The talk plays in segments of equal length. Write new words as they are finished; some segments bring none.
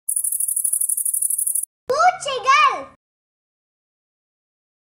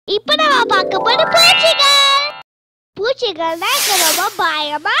இப்போ நம்ம பார்க்க போற பூச்சிகள். பூச்சிகள்னா எனக்கு ரொம்ப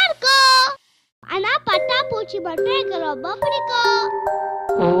பயமா இருக்கும். ஆனா பட்டா பூச்சி மட்டும் எனக்கு ரொம்ப பிடிக்கும்.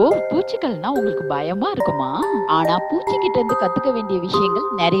 ஓ, பூச்சிகள்னா உங்களுக்கு பயமா இருக்குமா? ஆனா பூச்சிகிட்ட இருந்து கத்துக்க வேண்டிய விஷயங்கள்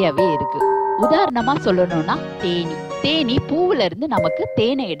நிறையவே இருக்கு. உதாரணமா சொல்லணும்னா தேனி. தேனி பூவுல இருந்து நமக்கு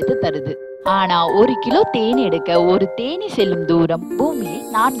தேனை எடுத்து தருது. ஆனா 1 கிலோ தேன் எடுக்க ஒரு தேனி செல்லும் தூரம் பூமியை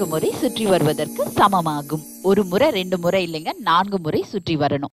 4 முறை சுற்றி வருவதற்கு சமமாகும். 1 முறை 2 முறை இல்லைங்க, 4 முறை சுற்றி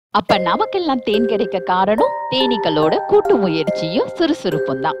வரணும். அப்ப நமக்கெல்லாம் தேன் கிடைக்க காரணம் தேனீக்களோட கூட்டு முயற்சியும்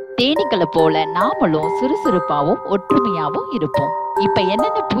சுறுசுறுப்பும் தான். தேனீக்களை போல நாமளும் சுறுசுறுப்பாவும் ஒற்றுமையாவும் இருப்போம். இப்ப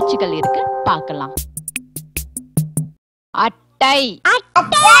என்னென்ன பூச்சிகள் இருக்கு பார்க்கலாம். அட்டை.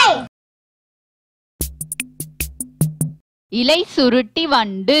 இலை சுருட்டி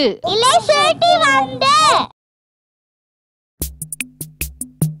வண்டு.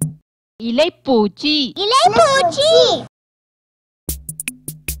 இலைப்பூச்சி.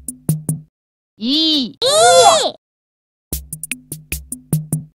 ஈ.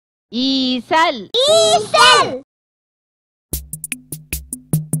 ஈசல்.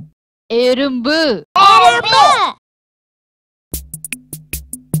 எறும்பு.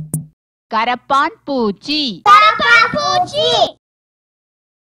 கரப்பான் பூச்சி.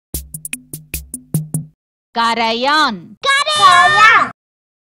 கரையான்.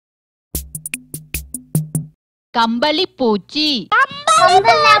 கம்பளி பூச்சி.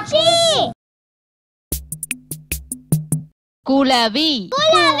 குளவி.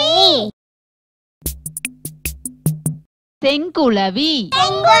 செங்குளவி.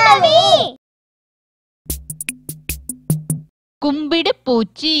 கும்பிடு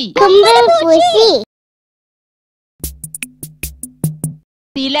பூச்சி.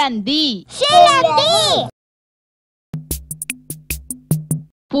 சிலந்தி.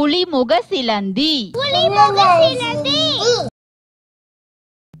 புலிமுக சிலந்தி.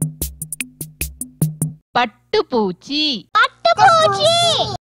 பட்டுப்பூச்சி.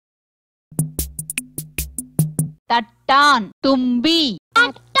 தட்டான். தும்பி.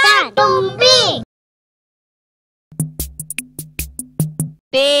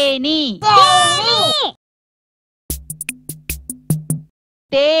 தேனி.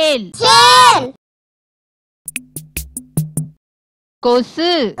 தேல்.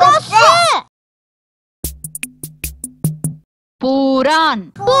 கொசு. பூரான்.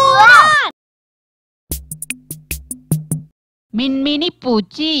 மின்மினி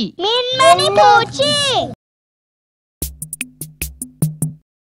பூச்சி.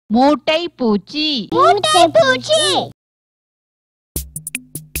 மூட்டை பூச்சி.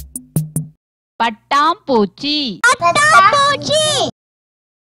 பட்டாம்பூச்சி.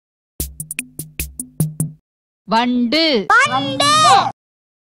 வண்டு.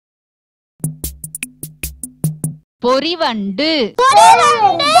 பொறிவண்டு.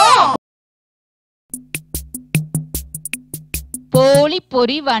 போலி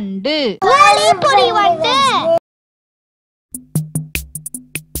பொறிவண்டு.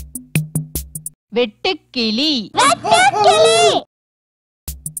 வெட்டுக்கிளி.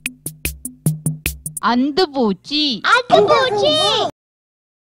 அந்துப்பூச்சி.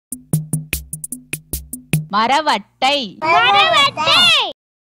 மரவட்டை.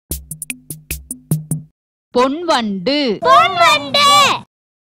 பொன்வண்டு.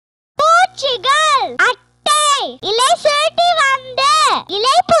 பூச்சிகள். அட்டை. இலை சுருட்டி வண்டு.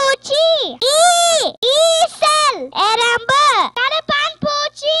 இலைப்பூச்சி. ஈசல். எறும்பு. கரப்பான்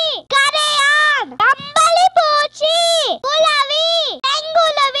பூச்சி. கரையான். கம்பளி பூச்சி. குளவி.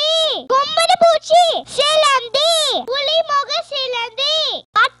 செங்குளவி. கும்பிடு பூச்சி. சிலந்தி. புலிமுக சிலந்தி.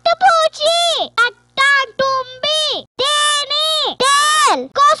 பட்டுப்பூச்சி. தட்டான். தும்பி. தேனி. தேல்.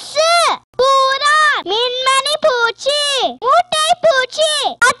 கொசு. பூரான். மின்மினி பூச்சி. மூட்டை பூச்சி.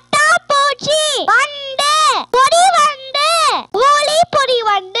 பட்டாம்பூச்சி. வண்டு. பொறிவண்டு. ஒளி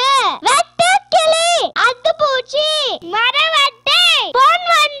பொறிவண்டு. வெட்டுக்கிளி. அந்துப்பூச்சி. மரவட்டை.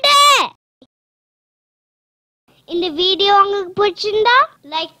 பொன்வண்டு. இந்த வீடியோ உங்களுக்கு பிடிச்சிருந்தா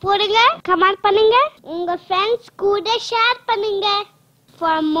லைக் போடுங்க, கமெண்ட் பண்ணுங்க, உங்க ஃப்ரெண்ட்ஸ் கூட ஷேர் பண்ணுங்க.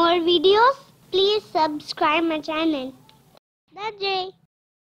 For more videos, please subscribe my channel. That's it.